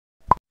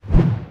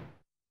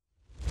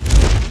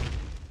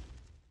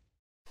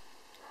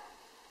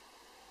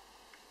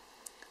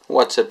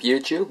What's up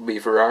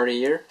YouTube, Ferrari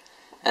here,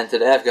 and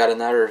today I've got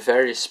another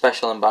very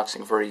special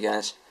unboxing for you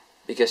guys,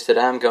 because today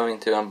I'm going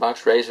to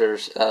unbox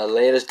Razer's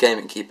latest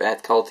gaming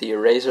keypad called the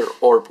Razer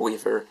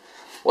Orbweaver.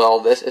 Well,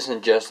 this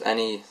isn't just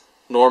any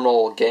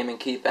normal gaming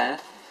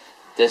keypad.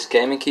 This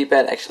gaming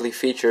keypad actually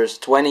features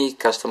 20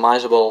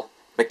 customizable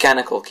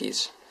mechanical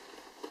keys.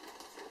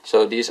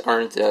 So these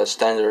aren't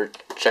standard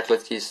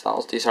chiclet key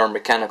styles, these are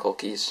mechanical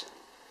keys.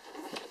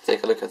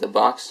 Take a look at the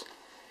box.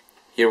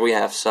 Here we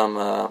have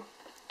some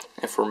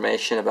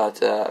information about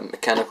the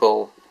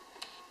mechanical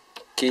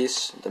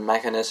keys, the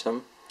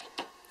mechanism.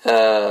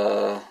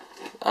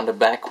 On the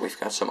back we've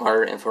got some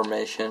other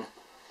information.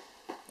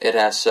 It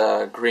has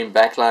green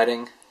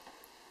backlighting.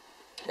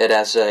 It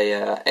has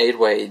a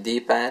 8-way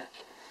D-pad.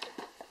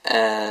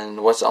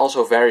 And what's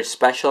also very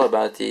special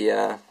about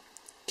the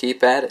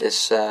keypad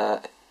is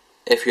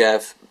if you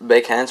have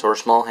big hands or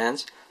small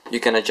hands,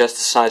 you can adjust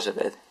the size of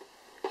it.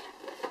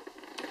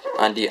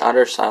 On the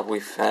other side we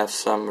have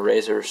some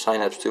Razer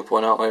Synapse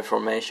 2.0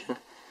 information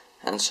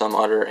and some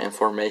other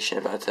information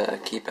about the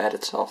keypad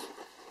itself.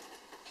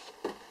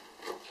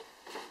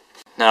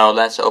 Now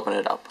let's open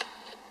it up.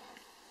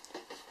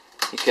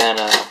 You can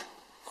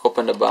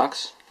open the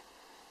box.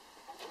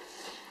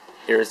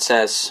 Here it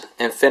says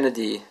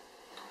Infinity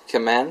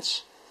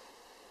Commands,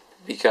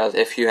 because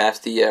if you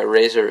have the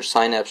Razer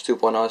Synapse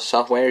 2.0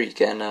 software you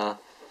can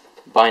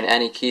bind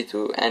any key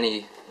to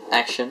any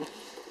action.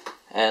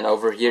 And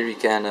over here you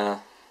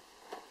can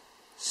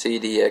see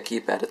the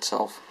keypad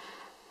itself.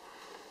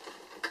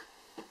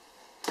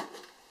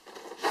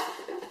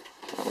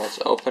 Now let's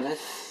open it.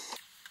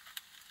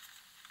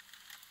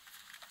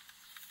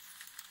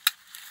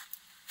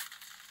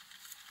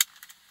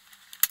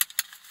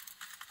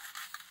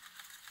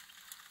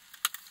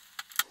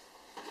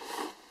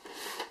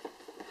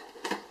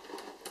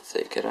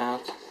 Take it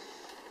out.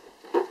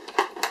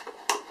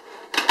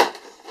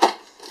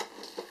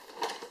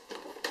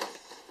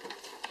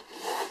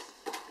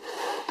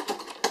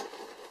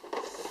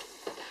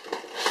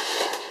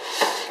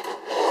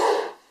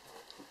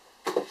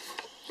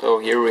 So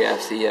here we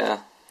have the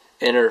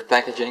inner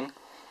packaging.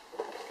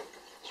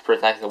 It's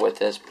protected with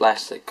this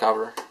plastic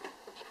cover.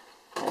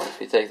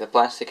 If you take the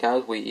plastic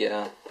out, we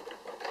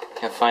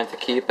can find the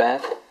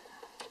keypad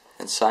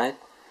inside.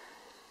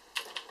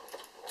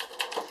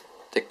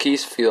 The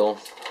keys feel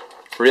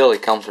really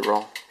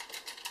comfortable.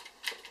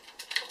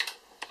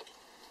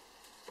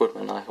 Put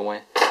my knife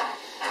away.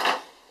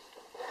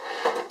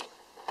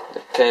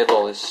 The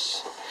cable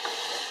is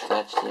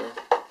attached here.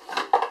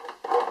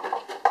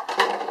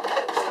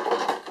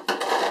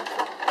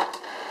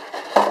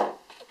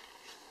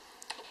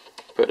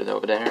 Put it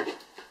over there.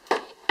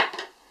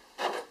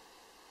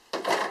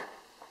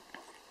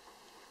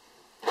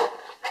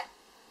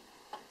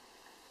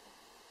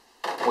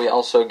 We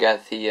also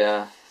get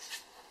the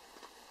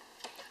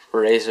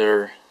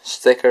Razer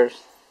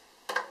stickers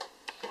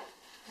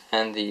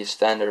and the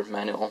standard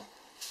manual.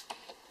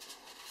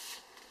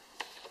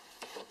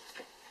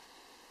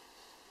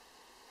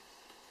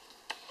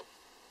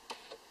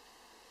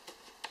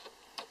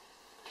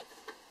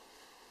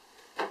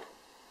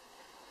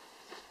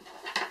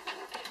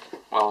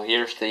 Well,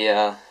 here's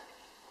the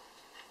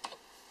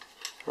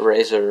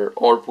Razer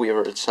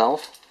Orbweaver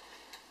itself.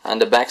 On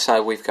the back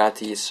side we've got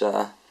these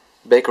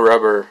big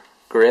rubber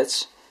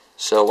grids,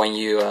 so when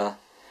you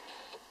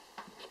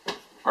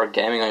are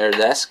gaming on your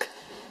desk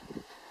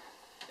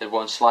it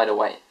won't slide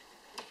away.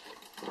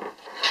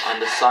 On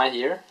the side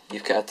here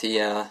you've got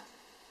the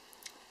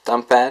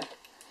thumb pad,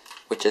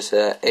 which is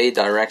a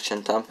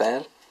direction thumb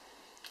pad.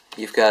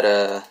 You've got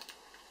a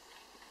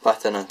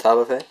button on top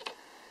of it.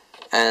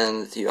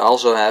 And you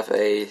also have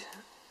a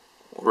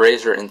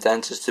Razer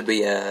intends this to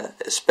be a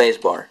space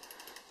bar.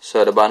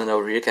 So the button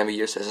over here can be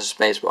used as a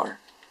space bar.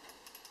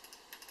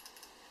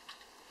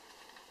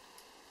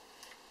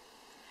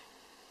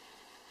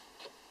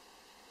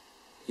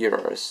 Here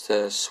is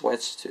the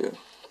switch to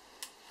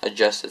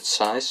adjust its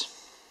size.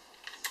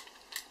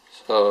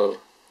 So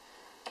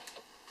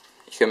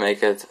you can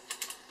make it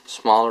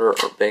smaller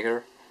or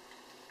bigger.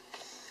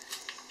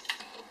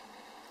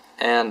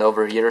 And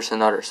over here is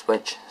another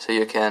switch, so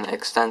you can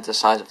extend the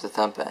size of the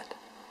thumb pad.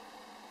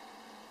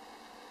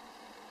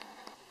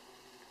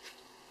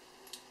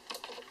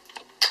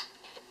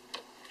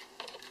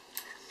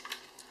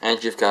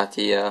 And you've got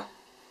the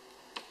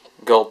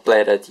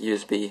gold-plated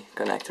USB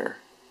connector.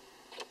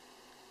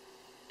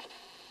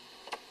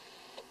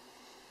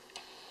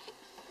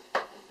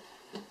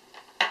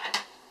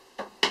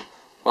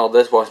 Well,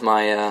 this was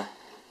my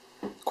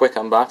quick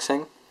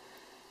unboxing.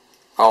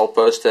 I'll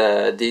post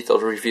a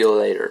detailed review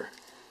later.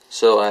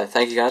 So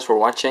thank you guys for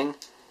watching.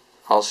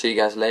 I'll see you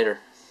guys later.